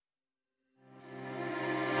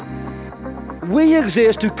we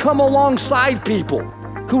exist to come alongside people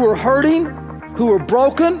who are hurting, who are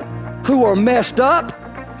broken, who are messed up,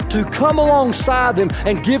 to come alongside them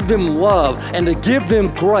and give them love and to give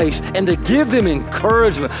them grace and to give them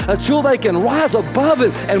encouragement until they can rise above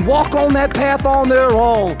it and walk on that path on their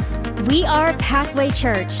own. We are Pathway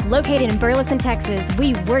Church, located in Burleson, Texas.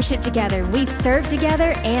 We worship together, we serve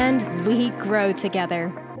together, and we grow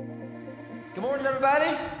together. Good morning,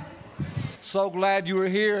 everybody. So glad you are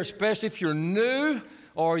here, especially if you're new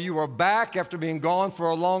or you are back after being gone for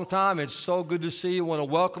a long time. It's so good to see you. I want to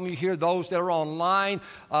welcome you here. Those that are online,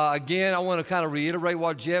 again, I want to kind of reiterate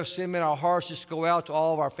what Jeff said. Man, our hearts just go out to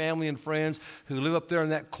all of our family and friends who live up there in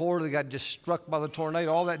that corridor that got just struck by the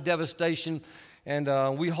tornado, all that devastation.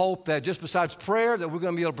 And we hope that just besides prayer, that we're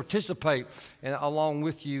going to be able to participate along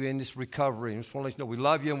with you in this recovery. And just want to let you know we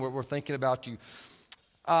love you and we're thinking about you.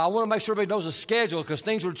 I want to make sure everybody knows the schedule because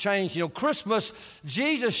things will change. You know, Christmas,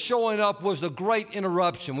 Jesus showing up was a great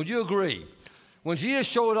interruption. Would you agree? When Jesus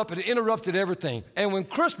showed up, it interrupted everything. And when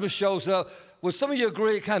Christmas shows up, would some of you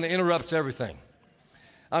agree it kind of interrupts everything?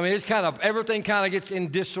 I mean, it's kind of, everything kind of gets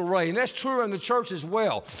in disarray. And that's true in the church as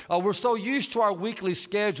well. We're so used to our weekly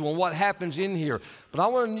schedule and what happens in here. But I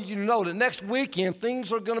want you to know that next weekend,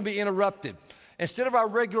 things are going to be interrupted. Instead of our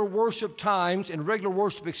regular worship times and regular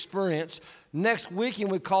worship experience, next weekend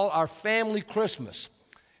we call it our family Christmas.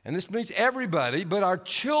 And this means everybody, but our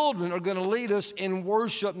children are going to lead us in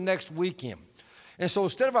worship next weekend. And so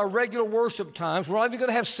instead of our regular worship times, we're not even going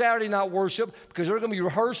to have Saturday night worship because they're going to be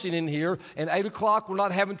rehearsing in here. And 8 o'clock, we're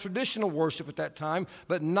not having traditional worship at that time.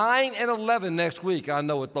 But 9 and 11 next week, I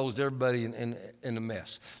know it throws everybody in a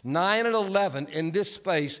mess. 9 and 11 in this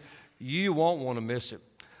space, you won't want to miss it.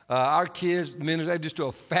 Our kids, they just do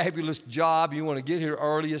a fabulous job. You want to get here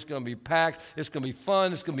early. It's going to be packed. It's going to be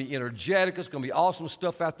fun. It's going to be energetic. It's going to be awesome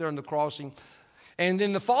stuff out there in the crossing. And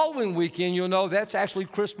then the following weekend, you'll know that's actually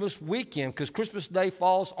Christmas weekend because Christmas Day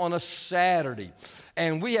falls on a Saturday.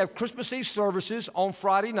 And we have Christmas Eve services on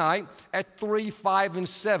Friday night at 3, 5, and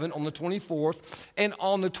 7 on the 24th. And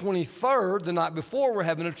on the 23rd, the night before, we're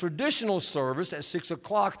having a traditional service at 6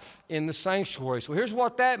 o'clock in the sanctuary. So here's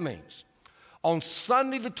what that means. On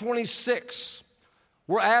Sunday the 26th,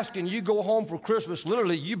 we're asking you go home for Christmas.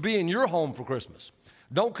 Literally, you be in your home for Christmas.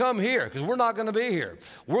 Don't come here because we're not going to be here.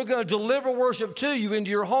 We're going to deliver worship to you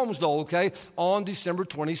into your homes, though, okay, on December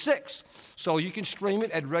 26th. So you can stream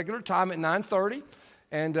it at regular time at 9:30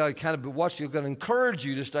 and kind of watch. We're going to encourage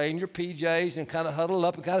you to stay in your PJs and kind of huddle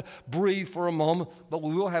up and kind of breathe for a moment, but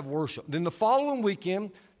we will have worship. Then the following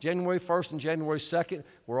weekend, January 1st and January 2nd,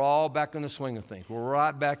 we're all back in the swing of things. We're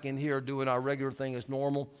right back in here doing our regular thing as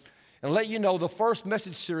normal. And let you know, the first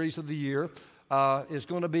message series of the year is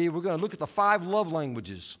going to be, we're going to look at the 5 love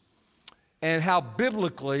languages and how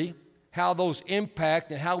biblically, how those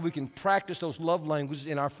impact and how we can practice those love languages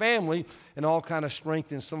in our family and all kind of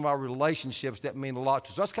strengthen some of our relationships that mean a lot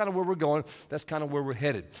to us. That's kind of where we're going. That's kind of where we're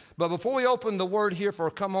headed. But before we open the word here for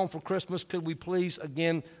Come Home for Christmas, could we please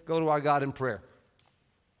again go to our God in prayer?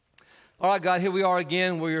 All right, God, here we are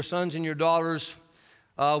again. We're your sons and your daughters.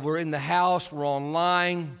 We're in the house. We're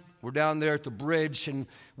online. We're down there at the bridge, and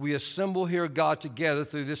we assemble here, God, together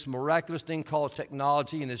through this miraculous thing called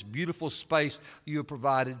technology and this beautiful space you have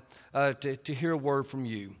provided to hear a word from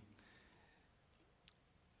you.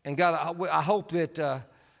 And God, I hope that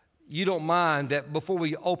you don't mind that before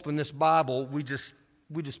we open this Bible, we just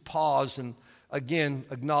pause and again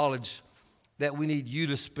acknowledge that we need you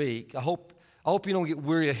to speak. I hope you don't get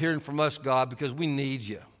weary of hearing from us, God, because we need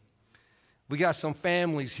you. We got some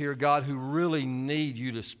families here, God, who really need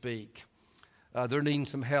you to speak. They're needing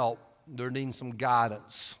some help. They're needing some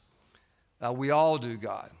guidance. We all do,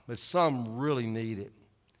 God, but some really need it.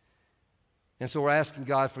 And so we're asking,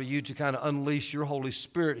 God, for you to kind of unleash your Holy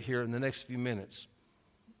Spirit here in the next few minutes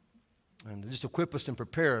and just equip us and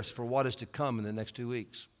prepare us for what is to come in the next 2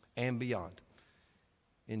 weeks and beyond.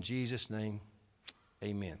 In Jesus' name,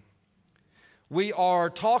 amen. We are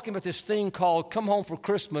talking about this thing called Come Home for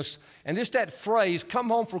Christmas, and just that phrase, come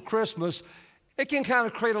home for Christmas, it can kind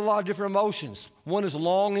of create a lot of different emotions. One is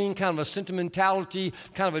longing, kind of a sentimentality,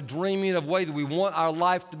 kind of a dreaming of the way that we want our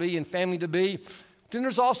life to be and family to be. Then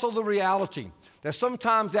there's also the reality that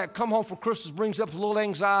sometimes that come home for Christmas brings up a little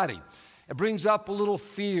anxiety. It brings up a little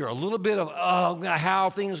fear, a little bit of, how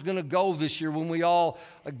are things going to go this year when we all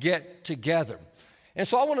get together. And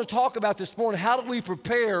so I want to talk about this morning, how do we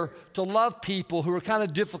prepare to love people who are kind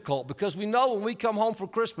of difficult? Because we know when we come home for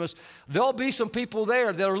Christmas, there'll be some people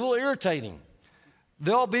there that are a little irritating.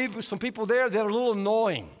 There'll be some people there that are a little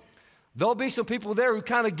annoying. There'll be some people there who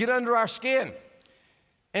kind of get under our skin.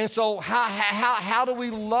 And so how do we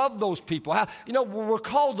love those people? We're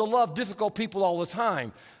called to love difficult people all the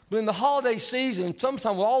time. But in the holiday season,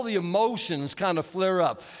 sometimes when all the emotions kind of flare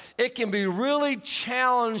up, it can be really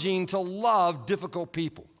challenging to love difficult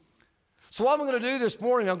people. So what I'm going to do this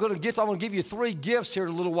morning, I'm going to give you 3 gifts here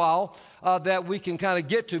in a little while that we can kind of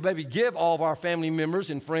get to, maybe give all of our family members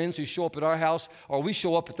and friends who show up at our house, or we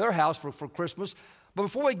show up at their house for Christmas. But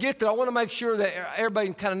before we get there, I want to make sure that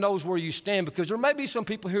everybody kind of knows where you stand, because there may be some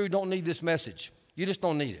people here who don't need this message. You just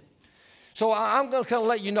don't need it. So I'm going to kind of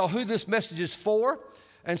let you know who this message is for.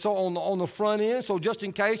 And so on the front end, so just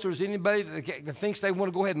in case there's anybody that thinks they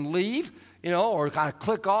want to go ahead and leave, or kind of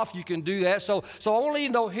click off, you can do that. So I want to let you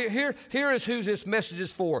know, here is who this message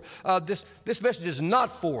is for. This message is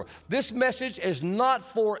not for. This message is not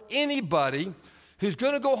for anybody who's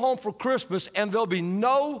going to go home for Christmas and there'll be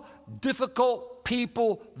no difficult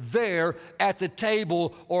people there at the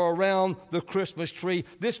table or around the Christmas tree.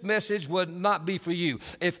 This message would not be for you.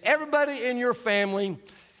 If everybody in your family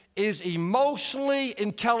is emotionally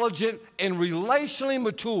intelligent and relationally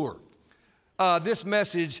mature, this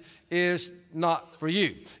message is not for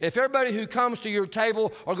you. If everybody who comes to your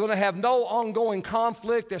table are going to have no ongoing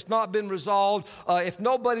conflict that's not been resolved, if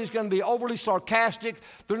nobody's going to be overly sarcastic,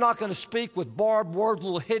 they're not going to speak with barbed words,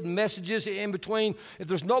 little hidden messages in between. If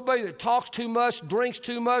there's nobody that talks too much, drinks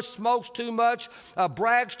too much, smokes too much,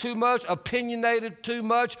 brags too much, opinionated too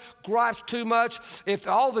much, gripes too much, if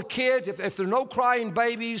all the kids, if there are no crying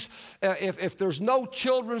babies, if there's no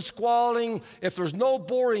children squalling, if there's no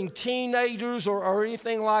boring teenagers or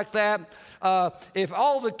anything like that, if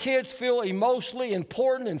all the kids feel emotionally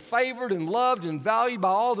important and favored and loved and valued by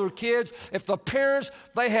all their kids, if the parents,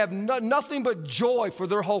 they have nothing but joy for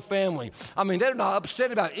their whole family. I mean, they're not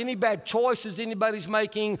upset about any bad choices anybody's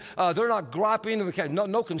making. They're not griping,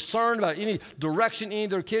 no concern about any direction any of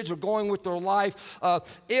their kids are going with their life.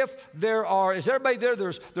 If there are, is everybody there?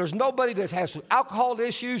 There's nobody that has alcohol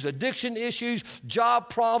issues, addiction issues, job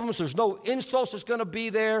problems. There's no insults that's going to be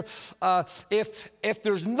there. If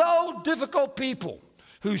there's no difficult people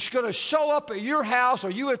who's going to show up at your house or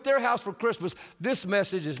you at their house for Christmas, this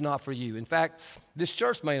message is not for you. In fact, this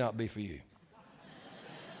church may not be for you.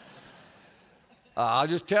 I'll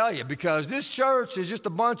just tell you, because this church is just a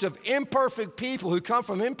bunch of imperfect people who come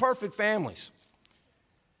from imperfect families.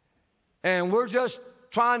 And we're just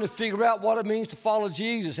trying to figure out what it means to follow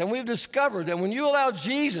Jesus. And we've discovered that when you allow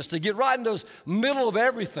Jesus to get right into the middle of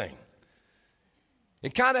everything,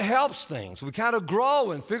 it kind of helps things. We kind of grow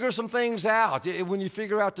and figure some things out when you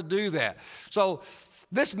figure out to do that. So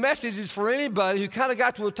this message is for anybody who kind of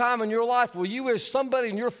got to a time in your life where you as somebody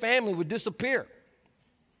in your family would disappear.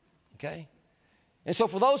 Okay? And so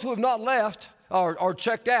for those who have not left or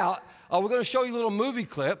checked out, we're going to show you a little movie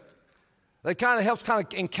clip that kind of helps kind of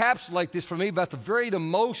encapsulate this for me about the varied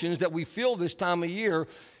emotions that we feel this time of year.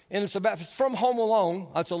 And it's from Home Alone.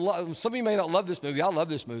 Some of you may not love this movie. I love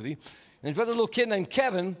this movie. And there's a little kid named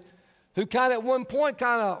Kevin who kind of at one point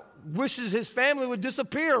kind of wishes his family would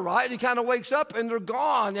disappear, right? And he kind of wakes up and they're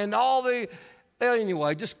gone. And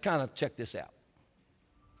anyway, just kind of check this out.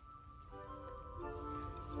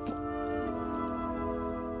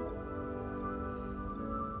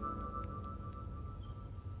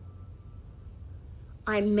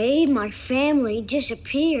 I made my family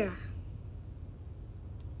disappear.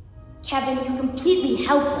 Kevin, you're completely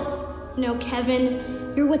helpless. No,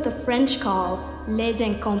 Kevin, you're what the French call les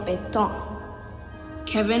incompétents.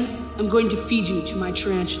 Kevin, I'm going to feed you to my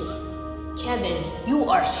tarantula. Kevin, you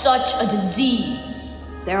are such a disease.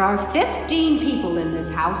 There are 15 people in this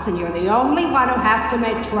house, and you're the only one who has to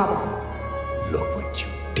make trouble. Look what you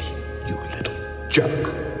did, you little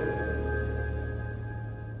jerk.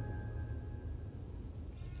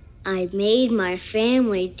 I made my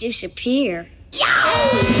family disappear.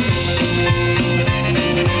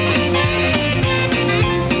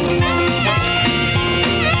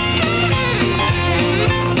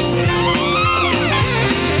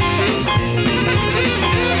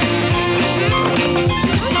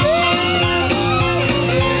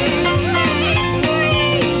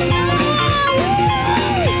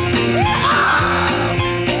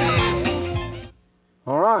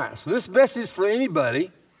 All right, so this message is for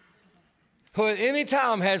anybody who at any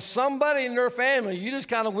time has somebody in their family you just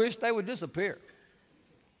kind of wish they would disappear.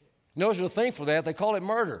 You know, there's a thing for that. They call it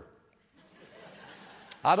murder.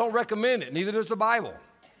 I don't recommend it. Neither does the Bible.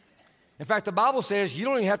 In fact, the Bible says you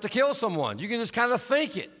don't even have to kill someone. You can just kind of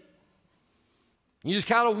think it. You just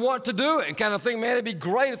kind of want to do it and kind of think, man, it'd be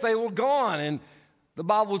great if they were gone. And the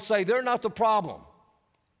Bible would say, they're not the problem.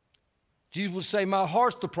 Jesus would say, my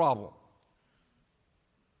heart's the problem.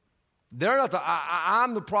 They're not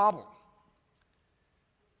I'm the problem.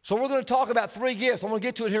 So we're going to talk about 3 gifts. I'm going to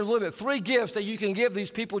get to it here in a little bit. 3 gifts that you can give these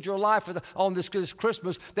people in your life on this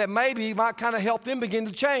Christmas that maybe might kind of help them begin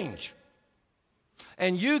to change.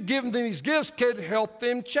 And you giving them these gifts could help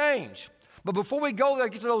them change. But before we go there,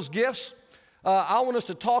 get to those gifts, I want us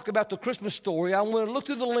to talk about the Christmas story. I want to look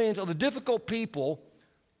through the lens of the difficult people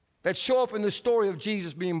that show up in the story of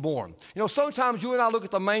Jesus being born. You know, sometimes you and I look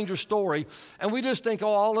at the manger story, and we just think, oh,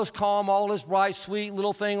 all this calm, all this bright, sweet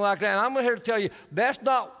little thing like that. And I'm here to tell you, that's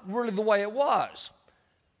not really the way it was.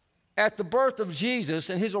 At the birth of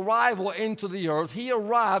Jesus and his arrival into the earth, he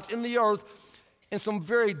arrived in the earth in some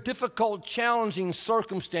very difficult, challenging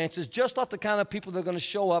circumstances, just like the kind of people that are going to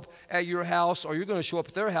show up at your house, or you're going to show up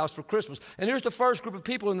at their house for Christmas. And here's the first group of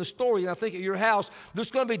people in the story, and I think at your house,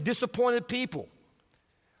 there's going to be disappointed people.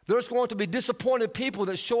 There's going to be disappointed people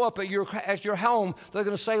that show up at your home. They're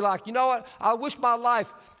going to say, like, you know what? I wish my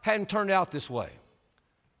life hadn't turned out this way.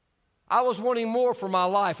 I was wanting more for my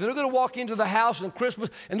life. And they're going to walk into the house on Christmas,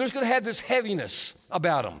 and they're going to have this heaviness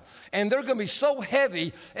about them. And they're going to be so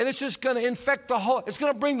heavy, and it's just going to infect it's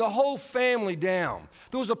going to bring the whole family down.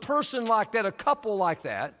 There was a person like that, a couple like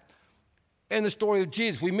that, in the story of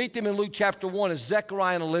Jesus. We meet them in Luke chapter 1 as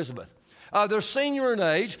Zechariah and Elizabeth. They're senior in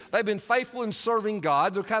age. They've been faithful in serving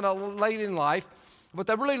God. They're kind of late in life, but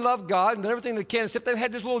they really love God and everything they can, except they've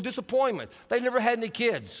had this little disappointment. They never had any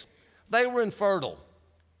kids. They were infertile.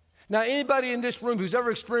 Now, anybody in this room who's ever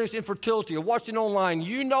experienced infertility or watching online,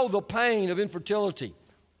 you know the pain of infertility.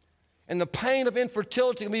 And the pain of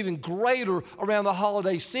infertility can be even greater around the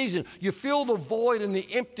holiday season. You feel the void and the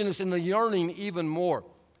emptiness and the yearning even more.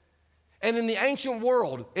 And in the ancient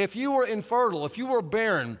world, if you were infertile, if you were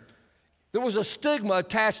barren, there was a stigma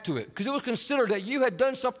attached to it because it was considered that you had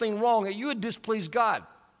done something wrong, that you had displeased God,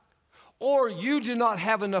 or you did not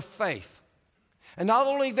have enough faith. And not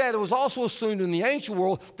only that, it was also assumed in the ancient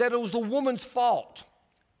world that it was the woman's fault,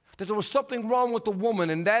 that there was something wrong with the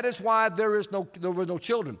woman, and that is why there were no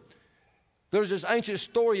children. There's this ancient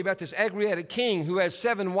story about this Agriatic king who had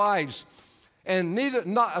 7 wives, and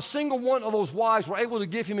not a single one of those wives were able to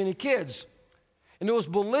give him any kids. And it was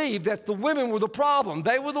believed that the women were the problem.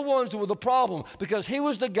 They were the ones who were the problem because he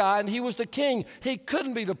was the guy and he was the king. He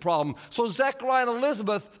couldn't be the problem. So Zechariah and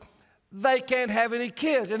Elizabeth, they can't have any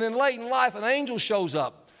kids. And then late in life, an angel shows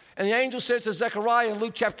up. And the angel says to Zechariah in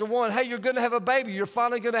Luke chapter 1, hey, you're going to have a baby. You're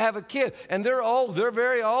finally going to have a kid. And they're old. They're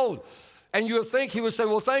very old. And you would think he would say,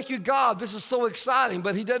 well, thank you, God. This is so exciting.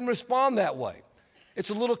 But he doesn't respond that way. It's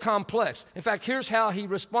a little complex. In fact, here's how he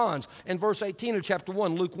responds in verse 18 of chapter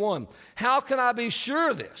 1, Luke 1. How can I be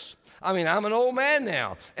sure of this? I mean, I'm an old man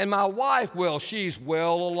now, and my wife, well, she's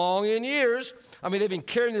well along in years. I mean, they've been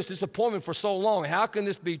carrying this disappointment for so long. How can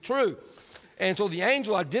this be true? And so the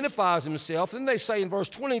angel identifies himself. Then they say in verse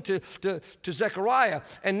 20 to Zechariah,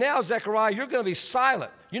 and now, Zechariah, you're going to be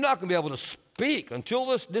silent. You're not going to be able to speak until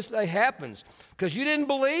this day happens because you didn't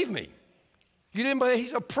believe me. You didn't believe.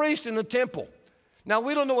 He's a priest in the temple. Now,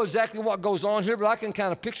 we don't know exactly what goes on here, but I can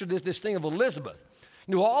kind of picture this thing of Elizabeth.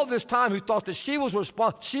 You know, all this time who thought that she was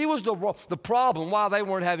the problem why they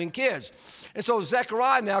weren't having kids. And so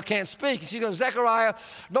Zechariah now can't speak. And she goes, Zechariah,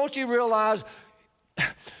 don't you realize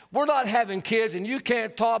we're not having kids and you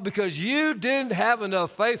can't talk because you didn't have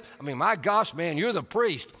enough faith? I mean, my gosh, man, you're the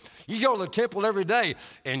priest. You go to the temple every day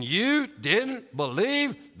and you didn't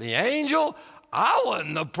believe the angel? I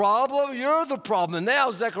wasn't the problem. You're the problem. And now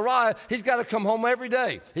Zechariah, he's got to come home every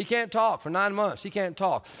day. He can't talk for 9 months. He can't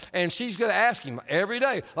talk. And she's going to ask him every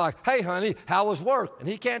day, like, hey, honey, how was work? And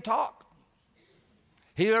he can't talk.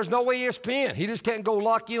 There's no ESPN. He just can't go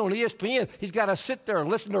lock in on ESPN. He's got to sit there and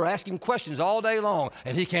listen to her ask him questions all day long,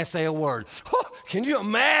 and he can't say a word. Can you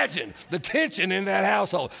imagine the tension in that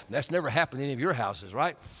household? That's never happened in any of your houses,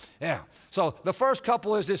 right? Yeah. So the first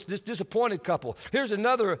couple is this disappointed couple. Here's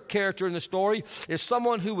another character in the story, is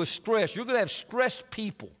someone who was stressed. You're going to have stressed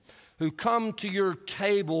people who come to your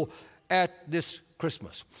table at this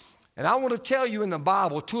Christmas. And I want to tell you in the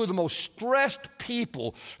Bible, 2 of the most stressed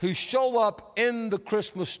people who show up in the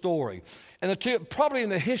Christmas story. And the 2, probably in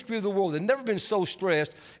the history of the world, they've never been so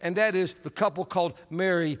stressed, and that is the couple called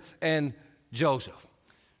Mary and Joseph.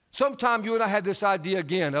 Sometime you and I had this idea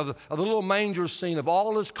again of the little manger scene of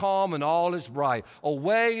all is calm and all is bright.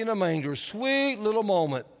 Away in a manger, sweet little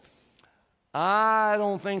moment. I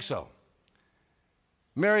don't think so.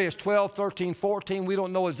 Mary is 12, 13, 14. We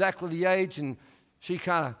don't know exactly the age, and she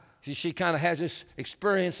kind of has this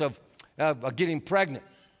experience of getting pregnant.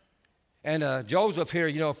 And Joseph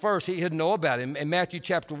here, first he didn't know about it. In Matthew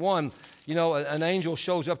chapter 1, an angel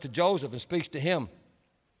shows up to Joseph and speaks to him.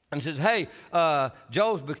 And says, hey,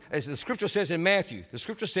 Joseph, as the scripture says in Matthew, the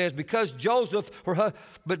scripture says,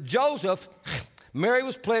 but Joseph, Mary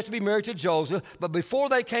was pledged to be married to Joseph, but before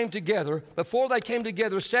they came together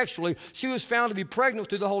sexually, she was found to be pregnant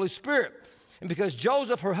through the Holy Spirit. And because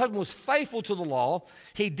Joseph, her husband, was faithful to the law,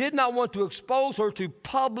 he did not want to expose her to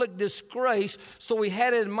public disgrace, so he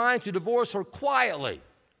had it in mind to divorce her quietly.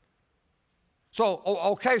 So,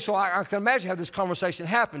 okay, so I can imagine how this conversation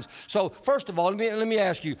happens. So, first of all, let me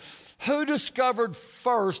ask you, who discovered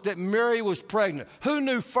first that Mary was pregnant? Who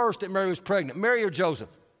knew first that Mary was pregnant, Mary or Joseph?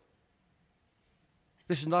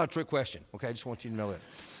 This is not a trick question, okay? I just want you to know that.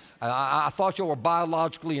 I thought you were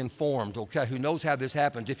biologically informed, okay, who knows how this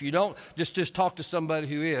happens. If you don't, just talk to somebody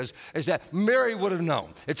who is that Mary would have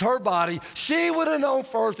known. It's her body. She would have known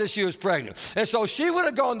first that she was pregnant. And so she would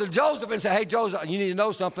have gone to Joseph and said, hey, Joseph, you need to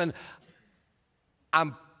know something.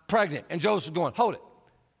 I'm pregnant. And Joseph's going, hold it.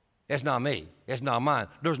 It's not me. It's not mine.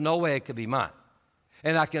 There's no way it could be mine.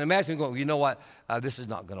 And I can imagine going, you know what, this is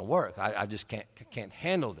not going to work. I just can't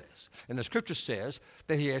handle this. And the scripture says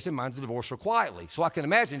that he has in mind to divorce her quietly. So I can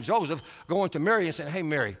imagine Joseph going to Mary and saying, hey,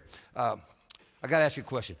 Mary, I got to ask you a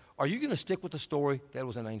question. Are you going to stick with the story that it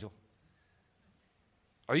was an angel?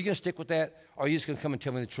 Are you going to stick with that? Or are you just going to come and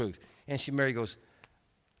tell me the truth? And Mary goes,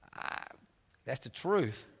 that's the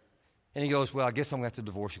truth. And he goes, well, I guess I'm going to have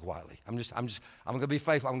to divorce you quietly. I'm going to be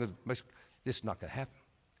faithful. This is not going to happen.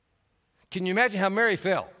 Can you imagine how Mary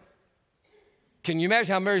felt? Can you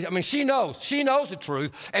imagine how Mary, she knows the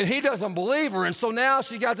truth, and he doesn't believe her, and so now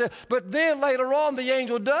she got to, but then later on, the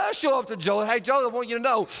angel does show up to Joseph. Hey, Joseph, I want you to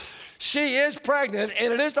know, she is pregnant,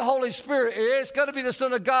 and it is the Holy Spirit. It's going to be the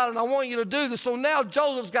Son of God, and I want you to do this. So now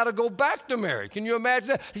Joseph's got to go back to Mary. Can you imagine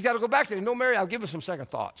that? He's got to go back to her. No, Mary, I'll give her some second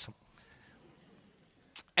thoughts.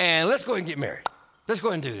 And let's go ahead and get married. Let's go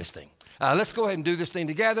ahead and do this thing. Let's go ahead and do this thing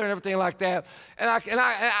together and everything like that. And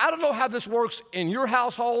I don't know how this works in your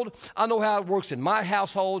household. I know how it works in my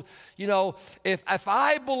household. You know, if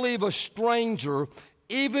I believe a stranger,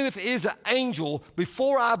 even if it is an angel,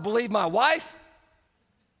 before I believe my wife,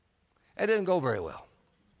 it didn't go very well.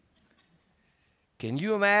 Can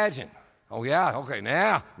you imagine? Oh, yeah, okay,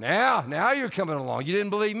 now you're coming along. You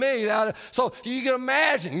didn't believe me. So you can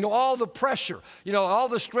imagine, all the pressure, all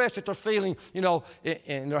the stress that they're feeling,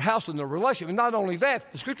 in their house and their relationship. And not only that,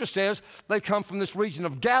 the scripture says they come from this region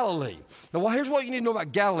of Galilee. Now, well, here's what you need to know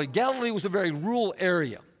about Galilee. Galilee was a very rural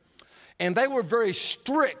area. And they were very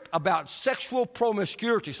strict about sexual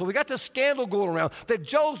promiscuity. So we got this scandal going around that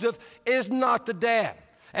Joseph is not the dad.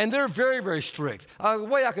 And they're very, very strict. The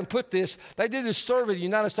way I can put this, they did this survey in the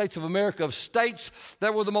United States of America of states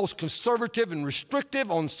that were the most conservative and restrictive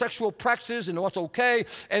on sexual practices and what's okay,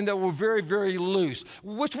 and that were very, very loose.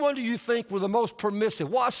 Which one do you think were the most permissive?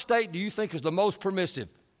 What state do you think is the most permissive?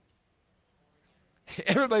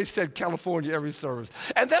 Everybody said California every service.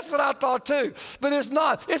 And that's what I thought too. But it's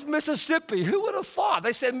not. It's Mississippi. Who would have thought?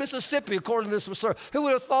 They said Mississippi according to this research. Who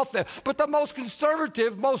would have thought that? But the most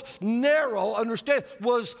conservative, most narrow, understand,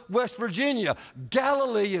 was West Virginia.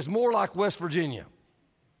 Galilee is more like West Virginia.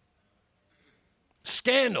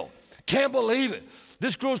 Scandal. Can't believe it.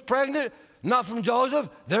 This girl's pregnant. Not from Joseph.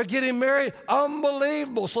 They're getting married.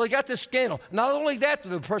 Unbelievable. So they got this scandal. Not only that,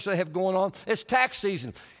 the person they have going on, it's tax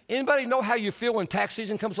season. Anybody know how you feel when tax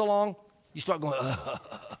season comes along? You start going,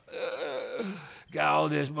 got all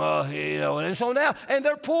this money, and so now, and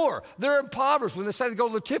they're poor. They're impoverished. When they say they go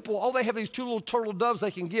to the temple, all they have these two little turtle doves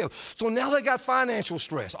they can give. So now they got financial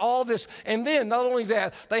stress, all this. And then, not only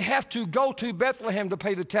that, they have to go to Bethlehem to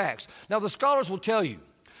pay the tax. Now, the scholars will tell you,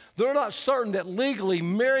 they're not certain that legally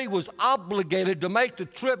Mary was obligated to make the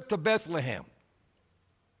trip to Bethlehem.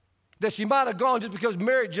 That she might have gone just because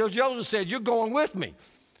Joseph said, you're going with me.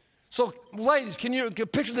 So, ladies, can you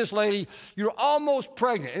picture this lady? You're almost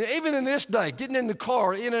pregnant. And even in this day, getting in the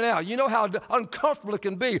car, in and out, you know how uncomfortable it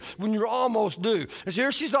can be when you're almost due. And so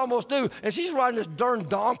here she's almost due, and she's riding this darn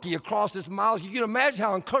donkey across this miles. You can imagine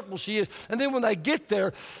how uncomfortable she is. And then when they get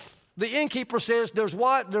there, the innkeeper says, there's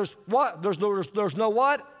what? There's no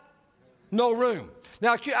what? No room.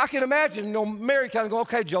 Now, I can imagine, Mary kind of going,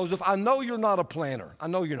 okay, Joseph, I know you're not a planner. I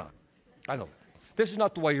know you're not. I know that. This is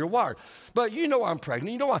not the way you're wired. But I'm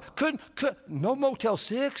pregnant. No Motel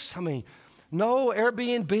 6. No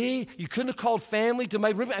Airbnb. You couldn't have called family to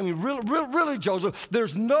make room. Really, Joseph,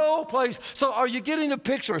 there's no place. So are you getting the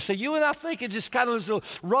picture? So you and I think it's just kind of this little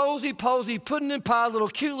rosy-posy, pudding in pie, little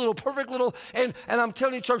cute, little perfect little, and I'm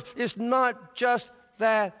telling you, church, it's not just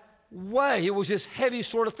that way. It was this heavy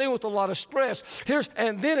sort of thing with a lot of stress.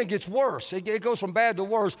 And then it gets worse. It goes from bad to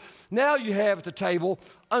worse. Now you have at the table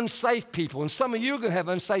unsafe people. And some of you are going to have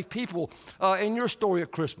unsafe people in your story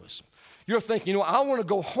at Christmas. You're thinking, I want to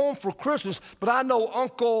go home for Christmas, but I know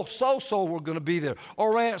Uncle so-so were going to be there,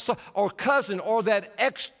 or Aunt or cousin, or that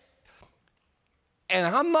And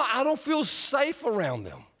I don't feel safe around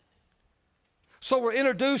them. So we're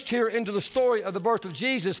introduced here into the story of the birth of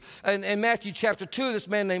Jesus in Matthew chapter 2, this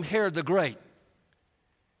man named Herod the Great.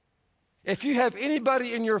 If you have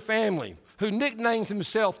anybody in your family who nicknames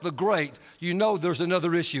himself the Great, you know there's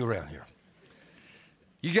another issue around here.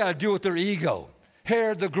 You got to deal with their ego.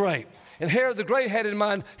 Herod the Great. And Herod the Great had in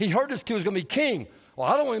mind, he heard this kid was going to be king. Well,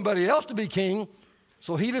 I don't want anybody else to be king.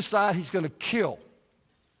 So he decided he's going to kill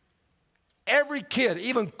every kid,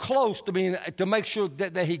 even close to being, to make sure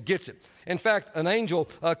that he gets it. In fact, an angel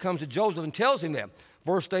comes to Joseph and tells him that.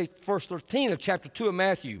 Verse 13 of chapter 2 of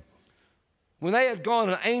Matthew. When they had gone,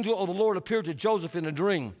 an angel of the Lord appeared to Joseph in a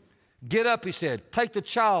dream. Get up, he said, take the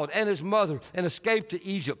child and his mother and escape to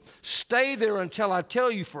Egypt. Stay there until I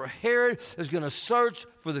tell you, for Herod is going to search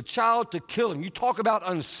for the child to kill him. You talk about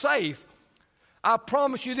unsafe. I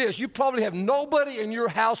promise you this, you probably have nobody in your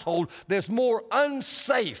household that's more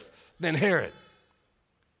unsafe than Herod.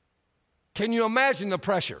 Can you imagine the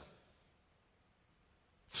pressure?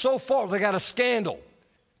 So far, they got a scandal.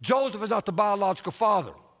 Joseph is not the biological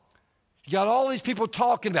father. You got all these people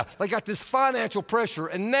talking about, they got this financial pressure,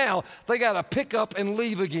 and now they got to pick up and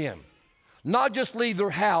leave again. Not just leave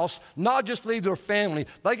their house, not just leave their family.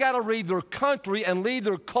 They got to leave their country and leave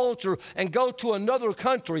their culture and go to another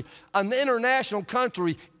country, an international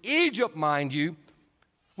country, Egypt, mind you,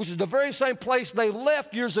 which is the very same place they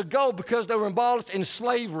left years ago because they were abolished in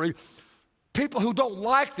slavery. People who don't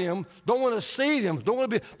like them, don't want to see them,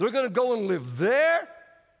 they're going to go and live there.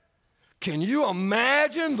 Can you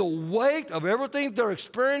imagine the weight of everything they're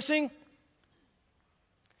experiencing? You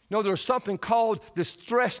know, there's something called the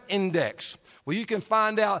stress index, where you can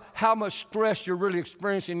find out how much stress you're really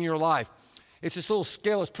experiencing in your life. It's this little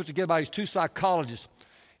scale that's put together by these two psychologists.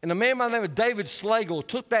 And a man by the name of David Slagle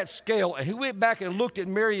took that scale and he went back and looked at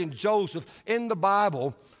Mary and Joseph in the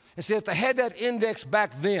Bible and said if they had that index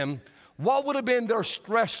back then, what would have been their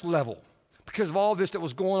stress level because of all this that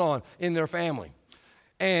was going on in their family?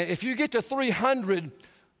 And if you get to 300,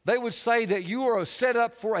 they would say that you are set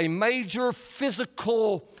up for a major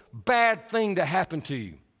physical bad thing to happen to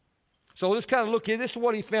you. So let's kind of look here. This is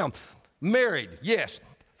what he found. Married, yes,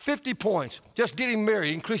 50 points. Just getting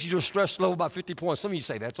married increases your stress level by 50 points. Some of you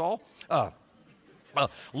say that's all.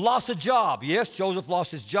 Loss of job. Yes, Joseph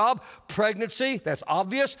lost his job. Pregnancy, that's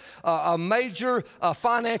obvious. A major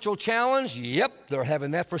financial challenge. Yep, they're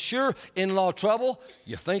having that for sure. In-law trouble.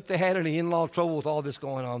 You think they had any in-law trouble with all this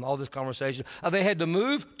going on, all this conversation? They had to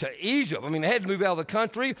move to Egypt. I mean, they had to move out of the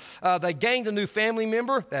country. They gained a new family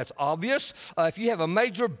member. That's obvious. If you have a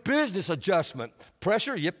major business adjustment,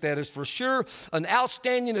 pressure. Yep, that is for sure. An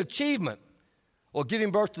outstanding achievement. Well,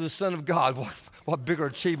 giving birth to the Son of God. What bigger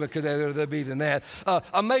achievement could there be than that?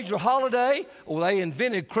 A major holiday. Well, they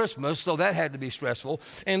invented Christmas, so that had to be stressful.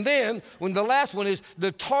 And then, when the last one is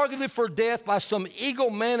they're targeted for death by some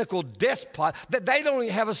egomaniacal despot, that they don't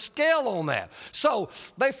even have a scale on that. So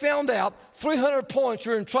they found out 300 points,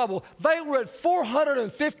 you're in trouble. They were at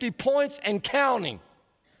 450 points and counting.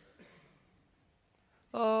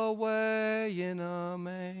 Away in a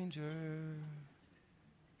manger.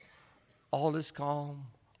 All is calm.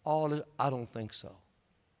 I don't think so.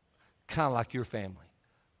 Kind of like your family.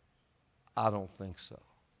 I don't think so.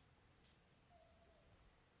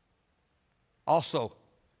 Also,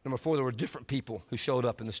 number 4, there were different people who showed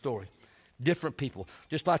up in the story. Different people.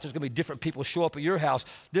 Just like there's going to be different people show up at your house.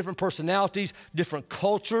 Different personalities, different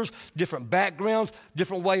cultures, different backgrounds,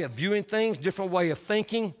 different way of viewing things, different way of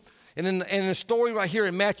thinking. And in the story right here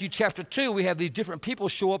in Matthew chapter 2, we have these different people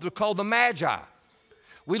show up. They're called the Magi.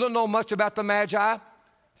 We don't know much about the Magi.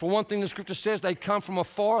 For one thing, the scripture says they come from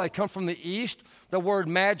afar. They come from the east. The word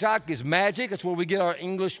magi is magic. That's where we get our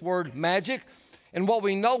English word magic. And what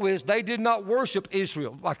we know is they did not worship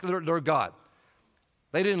Israel like their God.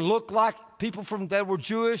 They didn't look like people that were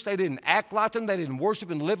Jewish. They didn't act like them. They didn't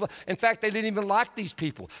worship and live. In fact, they didn't even like these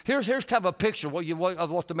people. Here's kind of a picture of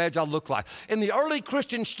what the Magi look like. In the early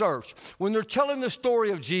Christian church, when they're telling the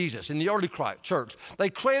story of Jesus, in the early church, they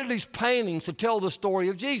created these paintings to tell the story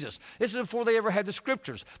of Jesus. This is before they ever had the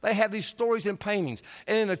scriptures. They had these stories in paintings.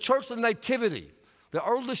 And in the Church of the Nativity, the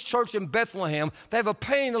earliest church in Bethlehem, they have a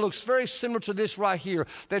painting that looks very similar to this right here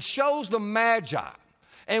that shows the Magi.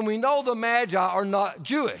 And we know the Magi are not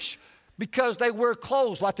Jewish because they wear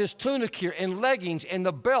clothes like this tunic here and leggings and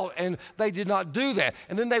the belt, and they did not do that.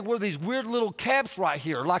 And then they wear these weird little caps right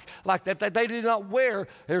here like that they did not wear.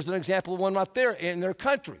 There's an example of one right there in their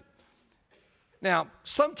country. Now,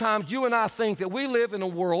 sometimes you and I think that we live in a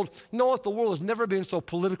world, you know what, the world has never been so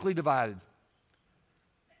politically divided.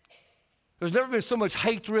 There's never been so much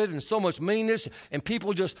hatred and so much meanness and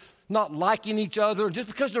people just not liking each other. Just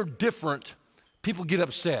because they're different, people get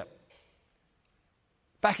upset.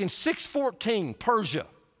 Back in 614, Persia,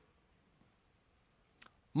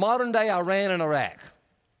 modern-day Iran and Iraq,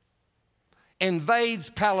 invades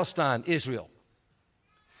Palestine, Israel.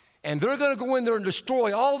 And they're going to go in there and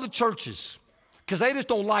destroy all the churches because they just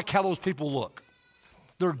don't like how those people look.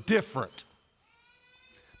 They're different.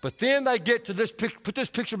 But then they get to this picture. Put this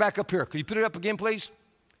picture back up here. Could you put it up again, please?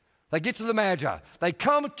 They get to the Magi. They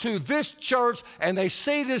come to this church and they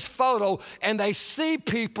see this photo and they see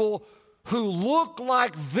people who look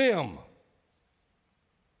like them.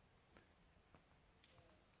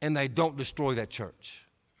 And they don't destroy that church.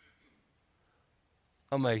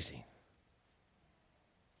 Amazing.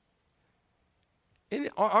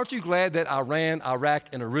 Aren't you glad that Iran, Iraq,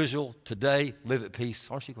 and Israel today live at peace?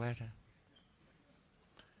 Aren't you glad that?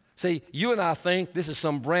 See, you and I think this is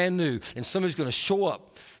some brand new, and somebody's going to show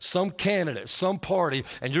up, some candidate, some party,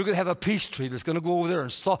 and you're going to have a peace tree that's going to go over there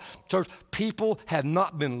and church. People have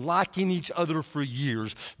not been liking each other for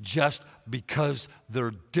years just because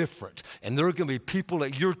they're different. And there are going to be people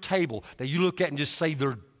at your table that you look at and just say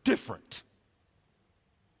they're different.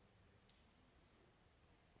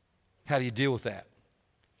 How do you deal with that?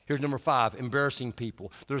 Here's number 5, embarrassing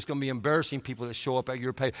people. There's going to be embarrassing people that show up at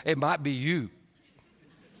your table. It might be you.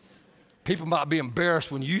 People might be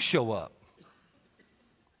embarrassed when you show up.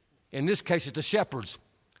 In this case, it's the shepherds.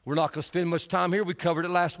 We're not going to spend much time here. We covered it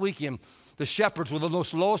last weekend. The shepherds were the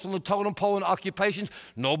most lowest on the totem pole in occupations.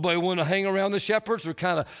 Nobody wanted to hang around the shepherds. They're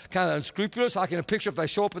kind of unscrupulous. I can picture if they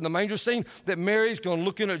show up in the manger scene that Mary's going to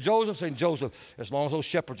look in at Joseph saying, Joseph, as long as those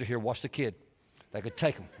shepherds are here, watch the kid. They could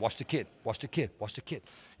take him. Watch the kid. Watch the kid. Watch the kid.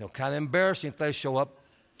 You know, kind of embarrassing if they show up.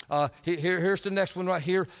 Here's the next one right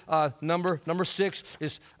here. Number 6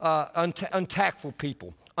 is untactful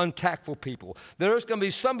people. Untactful people. There's going to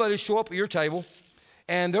be somebody show up at your table,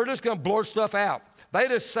 and they're just going to blurt stuff out. They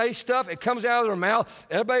just say stuff. It comes out of their mouth.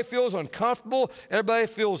 Everybody feels uncomfortable. Everybody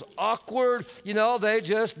feels awkward. You know, they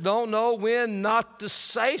just don't know when not to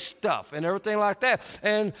say stuff and everything like that.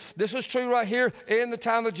 And this was true right here in the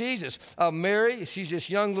time of Jesus. Mary, she's this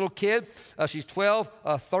young little kid. She's 12,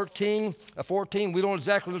 13, 14. We don't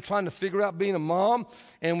exactly know, trying to figure out being a mom.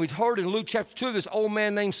 And we'd heard in Luke chapter 2 this old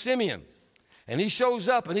man named Simeon. And he shows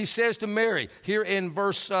up and he says to Mary here in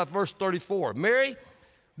verse 34, Mary,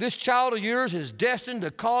 this child of yours is destined to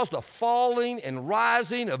cause the falling and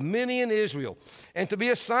rising of many in Israel, and to be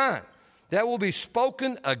a sign that will be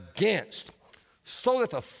spoken against, so that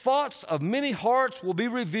the thoughts of many hearts will be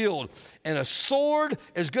revealed, and a sword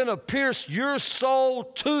is going to pierce your soul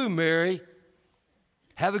too, Mary.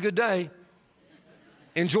 Have a good day.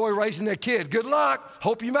 Enjoy raising that kid. Good luck.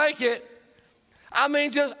 Hope you make it. I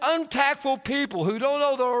mean, just untactful people who don't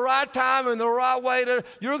know the right time and the right way to.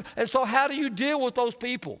 And so how do you deal with those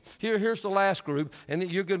people? Here's the last group,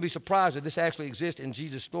 and you're going to be surprised that this actually exists in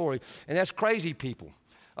Jesus' story, and that's crazy people.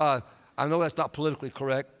 I know that's not politically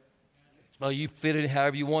correct. You fit it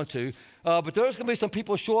however you want to. But there's going to be some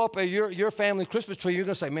people show up at your family Christmas tree, and you're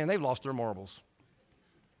going to say, man, they've lost their marbles.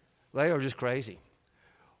 They are just crazy.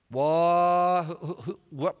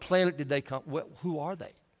 What planet did they come? Who are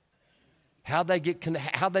they? How they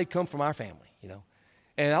come from our family, you know.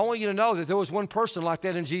 And I want you to know that there was one person like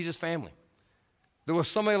that in Jesus' family. There was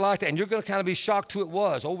somebody like that, and you're going to kind of be shocked who it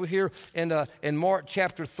was. Over here in Mark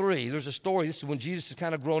chapter 3, there's a story. This is when Jesus has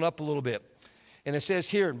kind of grown up a little bit. And it says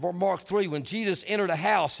here in Mark 3, when Jesus entered a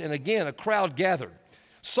house, and again, a crowd gathered.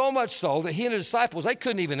 So much so that he and his disciples, they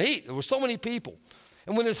couldn't even eat. There were so many people.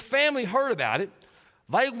 And when his family heard about it,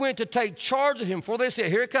 they went to take charge of him, for they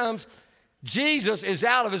said, here it comes, Jesus is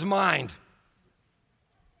out of his mind.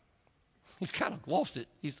 He's kind of lost it.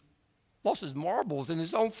 He's lost his marbles, and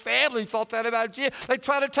his own family thought that about Jesus. They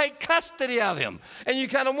tried to take custody of him. And you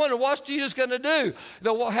kind of wonder, what's Jesus going to do? You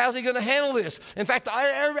know, well, how's he going to handle this? In fact,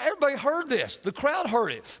 everybody heard this. The crowd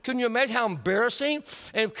heard it. Couldn't you imagine how embarrassing?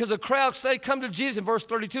 And because the crowd, they come to Jesus in verse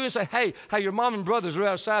 32 and say, hey, your mom and brothers are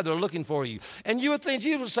outside. They're looking for you. And you would think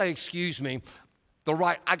Jesus would say, excuse me,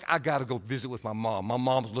 I got to go visit with my mom. My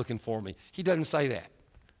mom's looking for me. He doesn't say that.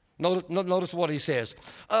 Notice what he says.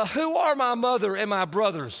 Who are my mother and my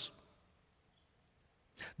brothers?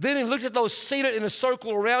 Then he looked at those seated in a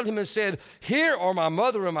circle around him and said, here are my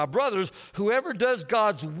mother and my brothers. Whoever does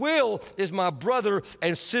God's will is my brother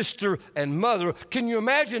and sister and mother. Can you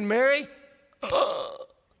imagine Mary?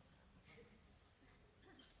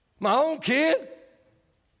 My own kid?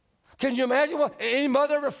 Can you imagine what? Any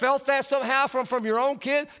mother ever felt that somehow from your own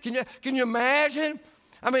kid? Can you imagine?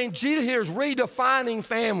 I mean, Jesus here is redefining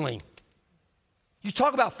family. You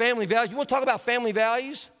talk about family values. You want to talk about family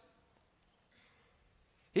values?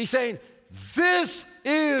 He's saying, this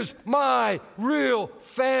is my real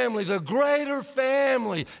family, the greater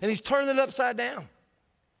family. And he's turning it upside down.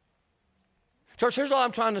 Church, here's all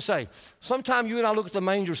I'm trying to say. Sometimes you and I look at the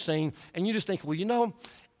manger scene and you just think, well, you know,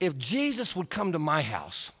 if Jesus would come to my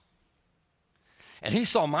house and he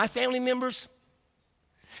saw my family members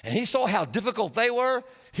and he saw how difficult they were,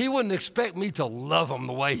 he wouldn't expect me to love them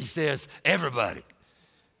the way he says everybody.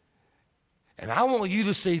 And I want you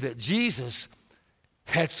to see that Jesus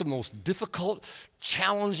had some most difficult,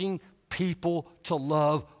 challenging people to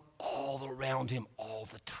love all around him all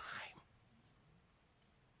the time.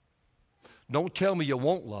 Don't tell me you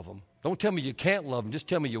won't love them. Don't tell me you can't love them. Just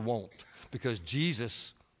tell me you won't. Because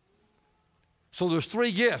Jesus. So there's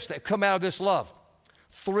 3 gifts that come out of this love.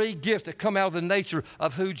 3 gifts that come out of the nature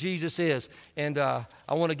of who Jesus is. And I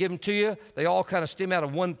want to give them to you. They all kind of stem out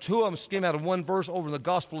of 2 of them stem out of one verse over in the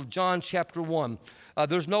Gospel of John chapter 1.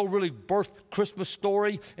 There's no really birth Christmas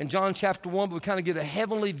story in John chapter 1, but we kind of get a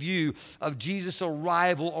heavenly view of Jesus'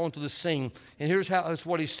 arrival onto the scene. And here's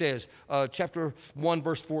what he says, chapter 1,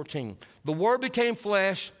 verse 14. The Word became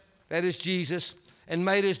flesh, that is Jesus, and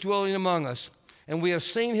made his dwelling among us. And we have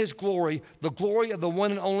seen his glory, the glory of the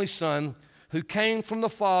one and only Son, who came from the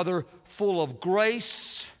Father, full of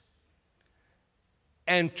grace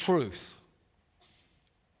and truth.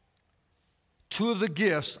 2 of the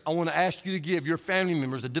gifts I want to ask you to give your family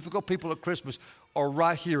members, the difficult people at Christmas, are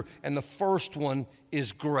right here. And the first one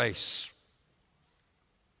is grace.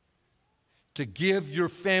 To give your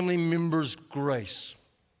family members grace.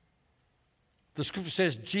 The scripture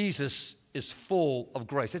says Jesus is full of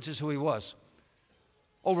grace. That's just who he was.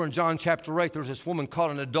 Over in John chapter 8, there's this woman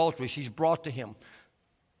caught in adultery. She's brought to him.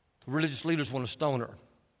 The religious leaders want to stone her.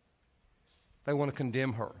 They want to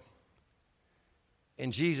condemn her.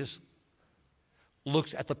 And Jesus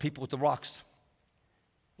looks at the people with the rocks.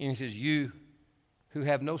 And he says, you who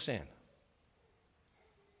have no sin,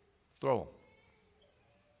 throw them.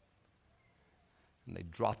 And they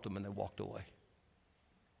dropped them and they walked away.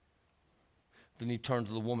 Then he turned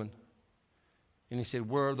to the woman and he said,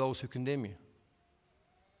 where are those who condemn you?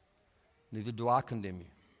 Neither do I condemn you.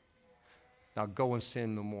 Now go and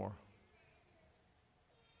sin no more.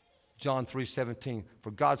 John 3:17,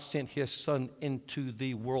 for God sent his Son into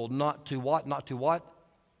the world, not to what? Not to what?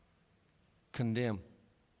 Condemn.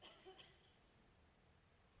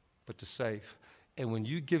 But to save. And when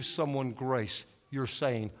you give someone grace, you're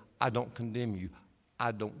saying, I don't condemn you.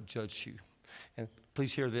 I don't judge you. And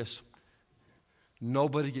please hear this.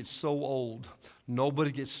 Nobody gets so old.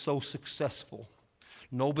 Nobody gets so successful.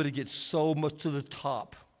 Nobody gets so much to the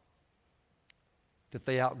top that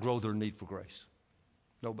they outgrow their need for grace.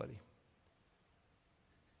 Nobody.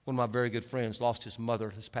 One of my very good friends lost his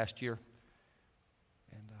mother this past year.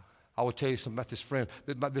 And I will tell you something about this friend.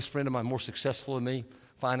 This friend of mine, more successful than me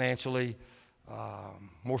financially,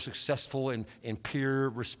 more successful in peer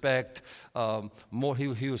respect.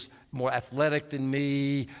 He was more athletic than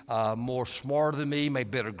me, more smarter than me, made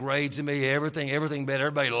better grades than me, everything better.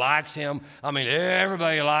 Everybody likes him.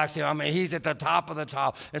 Everybody likes him. He's at the top of the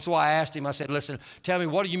top. And so I asked him, I said, listen, tell me,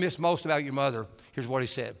 what do you miss most about your mother? Here's what he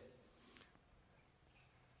said.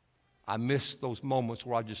 I miss those moments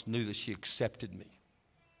where I just knew that she accepted me.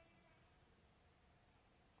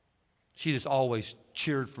 She just always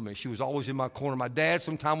cheered for me. She was always in my corner. My dad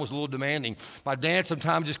sometimes was a little demanding. My dad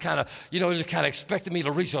sometimes just kind of expected me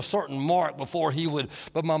to reach a certain mark before he would.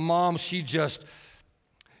 But my mom,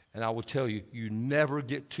 and I will tell you, you never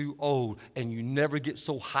get too old and you never get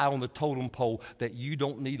so high on the totem pole that you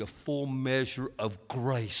don't need a full measure of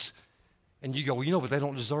grace. And you go, well, but they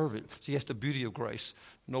don't deserve it. See, that's the beauty of grace.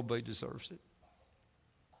 Nobody deserves it.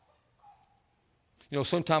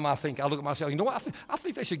 Sometimes I look at myself, what? I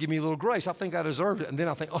think they should give me a little grace. I think I deserve it. And then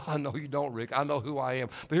I think, I know you don't, Rick. I know who I am.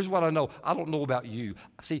 But here's what I know. I don't know about you.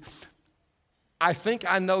 See, I think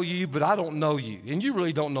I know you, but I don't know you. And you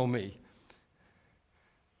really don't know me.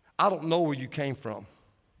 I don't know where you came from.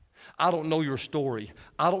 I don't know your story.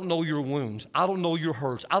 I don't know your wounds. I don't know your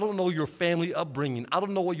hurts. I don't know your family upbringing. I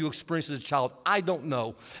don't know what you experienced as a child. I don't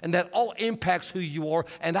know. And that all impacts who you are.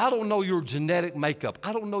 And I don't know your genetic makeup.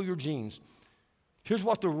 I don't know your genes. Here's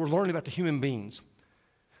what we're learning about the human beings.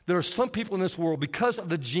 There are some people in this world, because of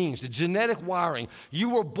the genes, the genetic wiring,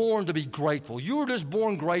 you were born to be grateful. You were just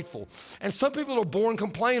born grateful. And some people are born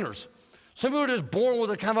complainers. Some people are just born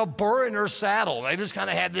with a kind of a burr in their saddle. They just kind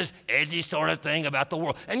of had this edgy sort of thing about the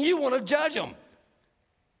world. And you want to judge them.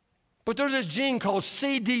 But there's this gene called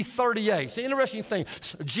CD38. It's an interesting thing,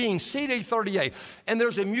 gene CD38. And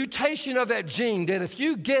there's a mutation of that gene that if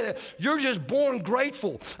you get it, you're just born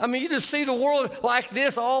grateful. I mean, you just see the world like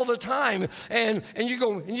this all the time. And you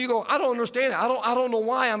go, I don't understand it. I don't know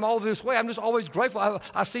why I'm all this way. I'm just always grateful.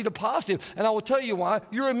 I see the positive. And I will tell you why.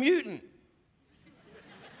 You're a mutant.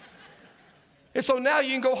 And so now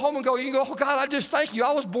you can go home and go, oh, God, I just thank you.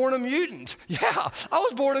 I was born a mutant. Yeah, I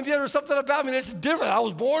was born a mutant. There's something about me that's different. I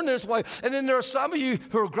was born this way. And then there are some of you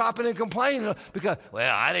who are griping and complaining because,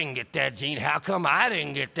 well, I didn't get that gene. How come I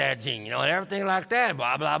didn't get that gene? And everything like that,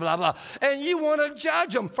 blah, blah, blah, blah. And you want to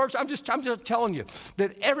judge them. First, I'm just telling you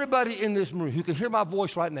that everybody in this room who can hear my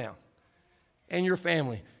voice right now and your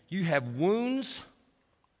family, you have wounds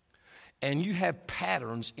and you have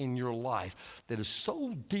patterns in your life that is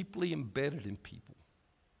so deeply embedded in people.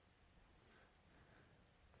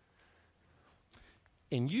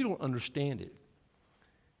 And you don't understand it.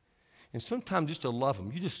 And sometimes just to love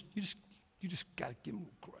them, you just got to give them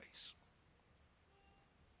grace.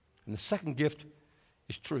 And the second gift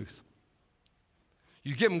is truth.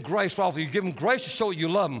 You give them grace, Ralph. You give them grace to show you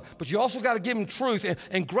love them. But you also got to give them truth.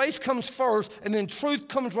 And grace comes first, and then truth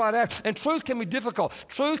comes right after. And truth can be difficult.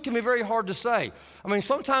 Truth can be very hard to say. I mean,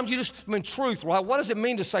 sometimes truth, right? What does it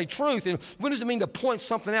mean to say truth? And what does it mean to point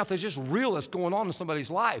something out that's just real that's going on in somebody's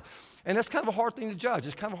life? And that's kind of a hard thing to judge.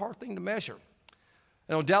 It's kind of a hard thing to measure.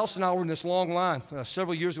 Dallas and I were in this long line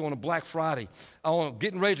several years ago on a Black Friday. I was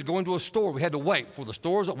getting ready to go into a store. We had to wait for the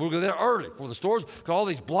stores. We were there early for the stores because all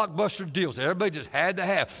these blockbuster deals that everybody just had to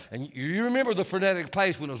have. And you remember the frenetic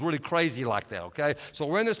pace when it was really crazy like that, okay? So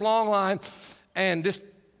we're in this long line, and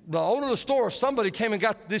the owner of the store, somebody came and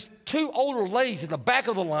got these two older ladies in the back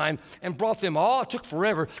of the line and brought them all. It took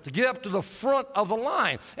forever to get up to the front of the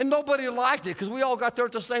line. And nobody liked it because we all got there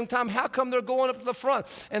at the same time. How come they're going up to the front?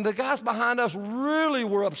 And the guys behind us really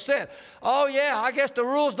were upset. Oh, yeah, I guess the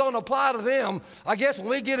rules don't apply to them. I guess when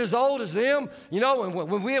we get as old as them, and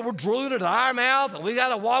when we're drooling at our mouth and we got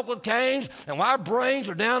to walk with canes and our brains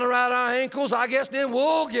are down around our ankles, I guess then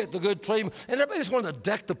we'll get the good treatment. And everybody just wanted to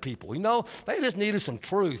deck the people, They just needed some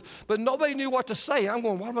truth. But nobody knew what to say. I'm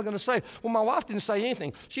going, what am I going to say? Well, my wife didn't say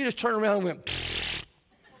anything. She just turned around and went, pfft.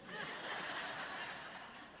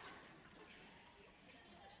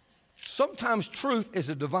 Sometimes truth is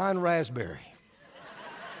a divine raspberry.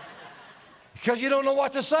 Because you don't know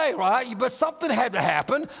what to say, right? But something had to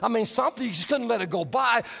happen. I mean, something, you just couldn't let it go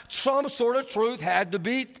by. Some sort of truth had to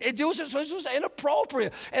be, it was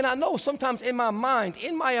inappropriate. And I know sometimes in my mind,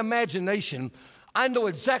 in my imagination, I know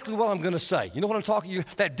exactly what I'm going to say. You know what I'm talking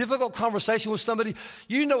about? That difficult conversation with somebody,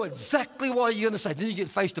 you know exactly what you're going to say. Then you get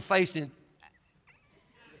face to face, and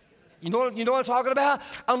you know what I'm talking about?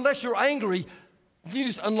 Unless you're angry, you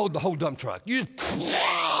just unload the whole dump truck. You just,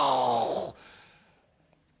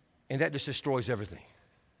 and that just destroys everything.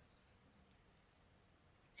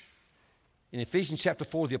 In Ephesians chapter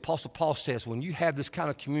 4, the Apostle Paul says, when you have this kind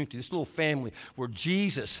of community, this little family where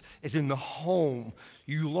Jesus is in the home,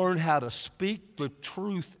 you learn how to speak the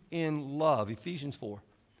truth in love, Ephesians 4,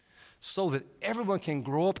 so that everyone can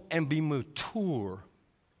grow up and be mature.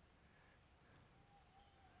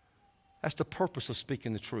 That's the purpose of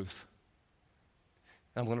speaking the truth.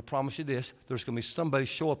 And I'm going to promise you this, there's going to be somebody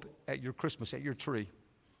show up at your Christmas, at your tree,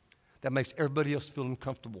 that makes everybody else feel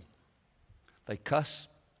uncomfortable. They cuss,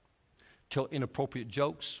 tell inappropriate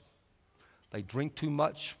jokes, they drink too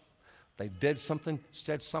much, they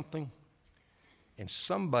said something, and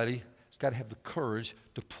somebody's got to have the courage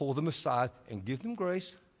to pull them aside and give them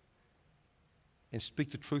grace and speak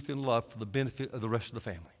the truth in love for the benefit of the rest of the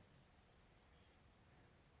family.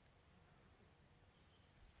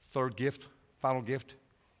 Third gift, final gift,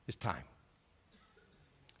 is time.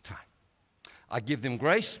 Time. I give them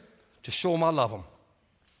grace to show them I love them.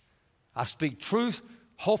 I speak truth,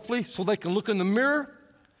 hopefully, so they can look in the mirror,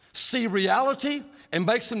 see reality, and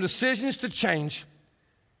make some decisions to change.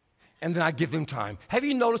 And then I give them time. Have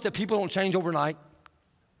you noticed that people don't change overnight?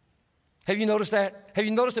 Have you noticed that? Have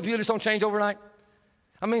you noticed that people just don't change overnight?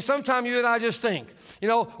 I mean, sometimes you and I just think,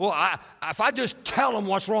 if I just tell them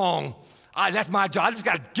what's wrong, that's my job. I just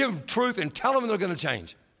got to give them truth and tell them they're going to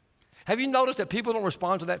change. Have you noticed that people don't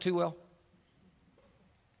respond to that too well?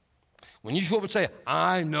 When you show up and say,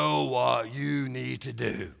 I know what you need to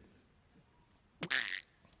do.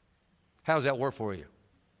 How does that work for you?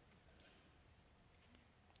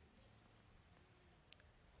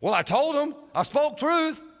 Well, I told them. I spoke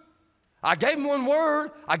truth. I gave them one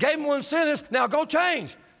word. I gave them one sentence. Now go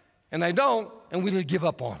change. And they don't, and we just give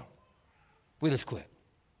up on them. We just quit.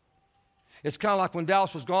 It's kind of like when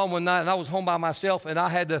Dallas was gone one night and I was home by myself and I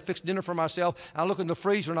had to fix dinner for myself. I look in the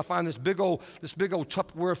freezer and I find this big old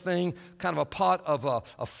Tupperware thing, kind of a pot of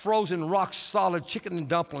a frozen rock solid chicken and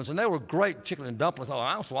dumplings. And they were great chicken and dumplings. So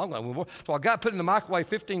I got put in the microwave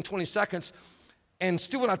 15, 20 seconds. And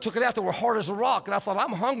still when I took it out, they were hard as a rock. And I thought,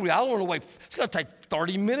 I'm hungry. I don't want to wait. It's going to take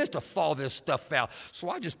 30 minutes to thaw this stuff out. So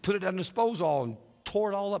I just put it on the disposal and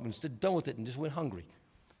tore it all up and stood done with it and just went hungry.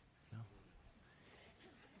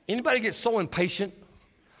 Anybody get so impatient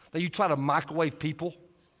that you try to microwave people?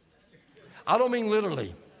 I don't mean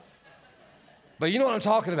literally. But you know what I'm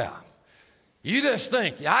talking about. You just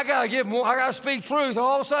think, I got to give more, I got to speak truth. And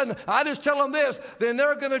all of a sudden, I just tell them this, then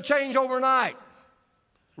they're going to change overnight.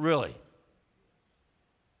 Really?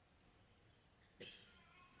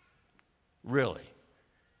 Really?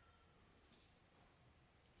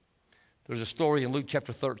 There's a story in Luke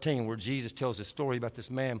chapter 13 where Jesus tells a story about this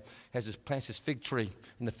man plants this fig tree,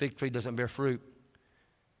 and the fig tree doesn't bear fruit.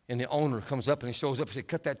 And the owner comes up and he shows up and says,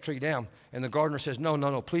 cut that tree down. And the gardener says,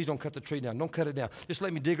 no, please don't cut the tree down. Don't cut it down. Just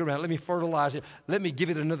let me dig around. Let me fertilize it. Let me give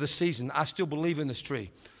it another season. I still believe in this tree.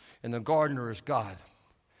 And the gardener is God.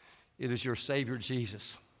 It is your Savior,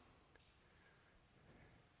 Jesus.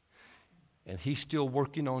 And he's still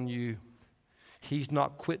working on you. He's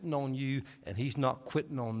not quitting on you, and he's not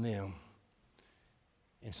quitting on them.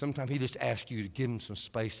 And sometimes he just asks you to give him some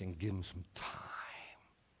space and give him some time.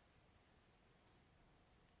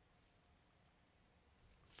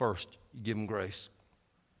 First, you give them grace.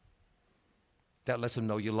 That lets them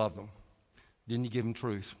know you love them. Then you give them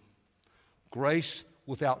truth. Grace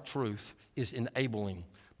without truth is enabling,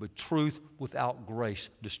 but truth without grace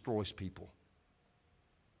destroys people.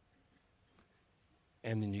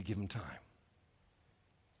 And then you give them time.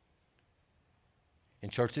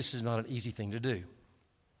 And church, this is not an easy thing to do.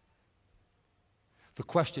 The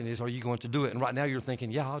question is, are you going to do it? And right now you're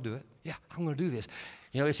thinking, yeah, I'll do it. Yeah, I'm going to do this.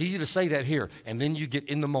 You know, it's easy to say that here. And then you get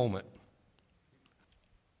in the moment.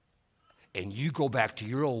 And you go back to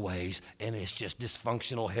your old ways, and it's just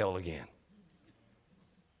dysfunctional hell again.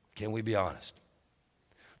 Can we be honest?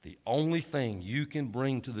 The only thing you can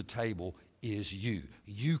bring to the table is you.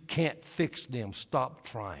 You can't fix them. Stop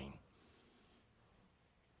trying.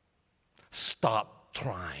 Stop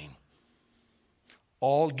trying.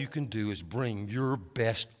 All you can do is bring your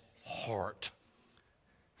best heart.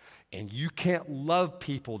 And you can't love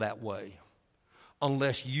people that way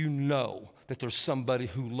unless you know that there's somebody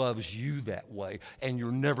who loves you that way, and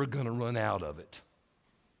you're never going to run out of it.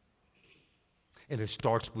 And it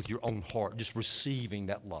starts with your own heart, just receiving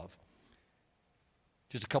that love.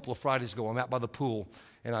 Just a couple of Fridays ago, I'm out by the pool,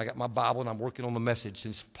 and I got my Bible, and I'm working on the message.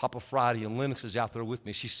 And it's Papa Friday, and Lennox is out there with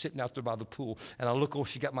me. She's sitting out there by the pool, and I look over,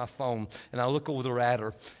 she got my phone, and I look over there at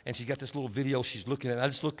her, and she got this little video she's looking at. And I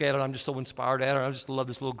just look at her, and I'm just so inspired at her. I just love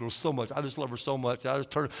this little girl so much. I just love her so much. I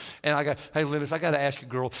just turn, and I got, hey, Lennox, I got to ask you,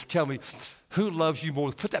 girl, tell me, who loves you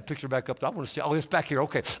more? Put that picture back up. I want to see. Oh, it's back here.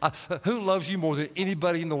 Okay. Who loves you more than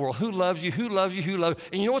anybody in the world? Who loves you? Who loves you? Who loves you?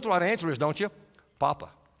 And you know what the right answer is, don't you? Papa.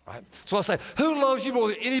 Right? So I say, who loves you more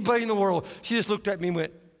than anybody in the world? She just looked at me and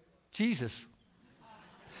went, Jesus.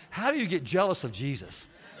 How do you get jealous of Jesus?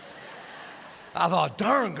 I thought,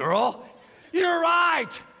 darn, girl, you're right.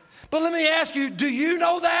 But let me ask you, do you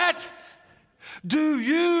know that? Do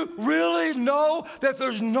you really know that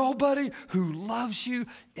there's nobody who loves you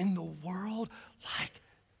in the world like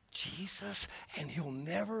Jesus, and he'll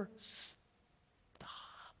never stop?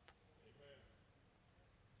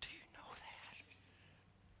 Do you know that?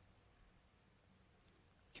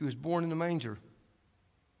 He was born in a manger.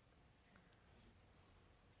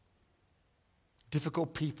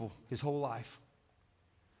 Difficult people his whole life.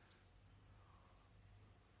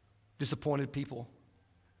 Disappointed people.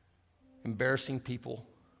 Embarrassing people.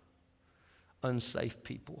 Unsafe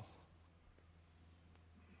people.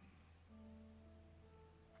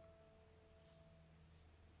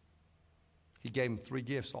 He gave him 3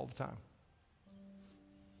 gifts all the time.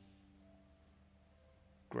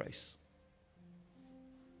 Grace.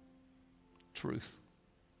 Truth.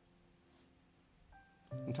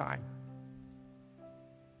 And time.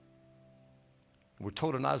 We're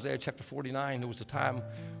told in Isaiah chapter 49, there was a time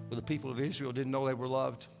where the people of Israel didn't know they were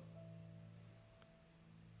loved.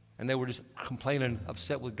 And they were just complaining,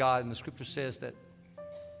 upset with God. And the scripture says that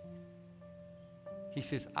he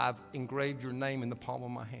says, I've engraved your name in the palm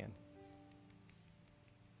of my hand.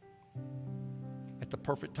 At the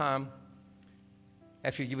perfect time,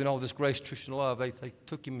 after giving all this grace, truth, and love, they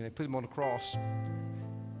took him and they put him on a cross.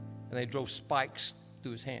 And they drove spikes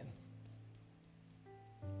through his hand.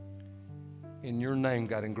 And your name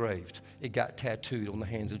got engraved. It got tattooed on the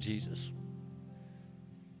hands of Jesus.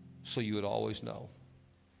 So you would always know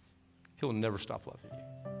He'll never stop loving you.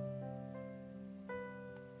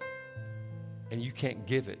 And you can't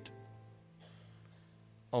give it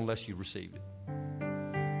unless you receive it.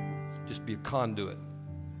 Just be a conduit.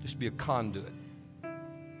 Just be a conduit.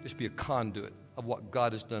 Just be a conduit of what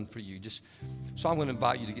God has done for you. So I'm going to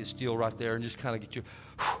invite you to get still right there and just kind of get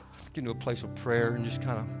into a place of prayer and just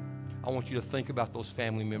kind of, I want you to think about those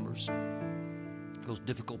family members, those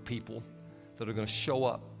difficult people that are going to show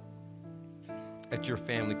up at your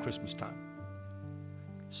family Christmas time.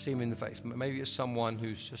 See them in the face. Maybe it's someone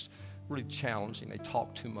who's just really challenging. They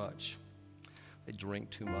talk too much. They drink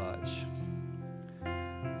too much.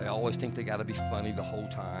 They always think they got to be funny the whole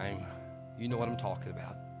time. You know what I'm talking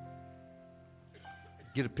about.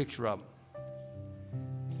 Get a picture of them.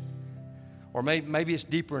 Or maybe it's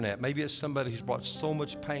deeper than that. Maybe it's somebody who's brought so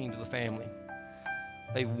much pain to the family.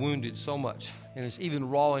 They've wounded so much. And it's even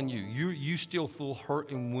raw in you. You still feel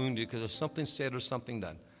hurt and wounded because of something said or something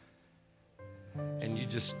done. And you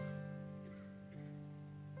just...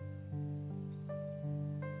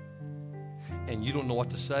 and you don't know what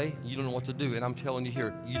to say, you don't know what to do. And I'm telling you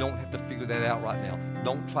here, you don't have to figure that out right now.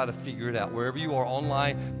 Don't try to figure it out. Wherever you are,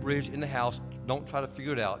 online, bridge, in the house, don't try to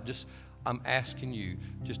figure it out. I'm asking you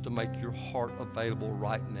just to make your heart available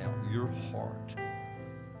right now, your heart,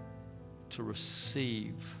 to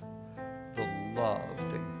receive the love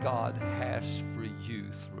that God has for you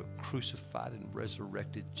through a crucified and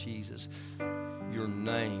resurrected Jesus. Your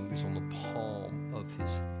name is on the palm of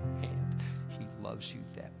his hand. He loves you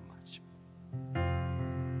that much.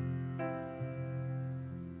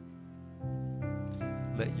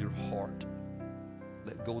 Let your heart,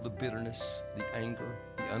 let go of the bitterness, the anger,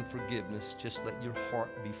 the unforgiveness. Just let your heart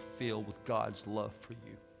be filled with God's love for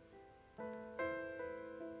you.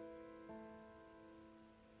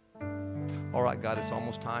 All right, God, it's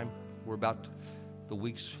almost time. We're about the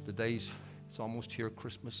weeks, the days, it's almost here,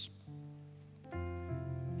 Christmas.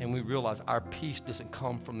 And we realize our peace doesn't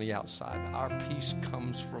come from the outside. Our peace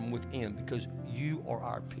comes from within because you are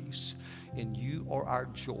our peace and you are our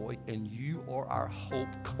joy and you are our hope.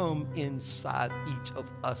 Come inside each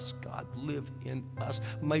of us, God. Live in us.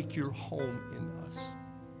 Make your home in us.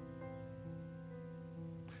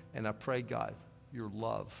 And I pray, God, your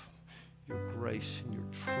love, your grace, and your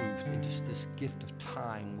truth, and just this gift of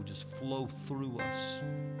time will just flow through us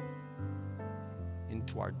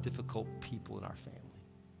into our difficult people in our family.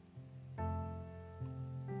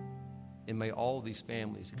 And may all these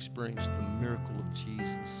families experience the miracle of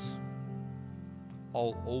Jesus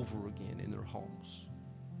all over again in their homes.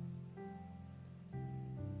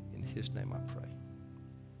 In his name I pray.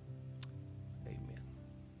 Amen.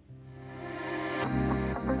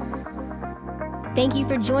 Thank you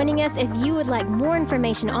for joining us. If you would like more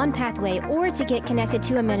information on Pathway or to get connected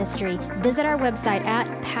to a ministry, visit our website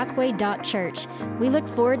at pathway.church. We look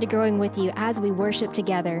forward to growing with you as we worship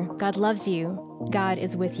together. God loves you. God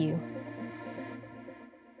is with you.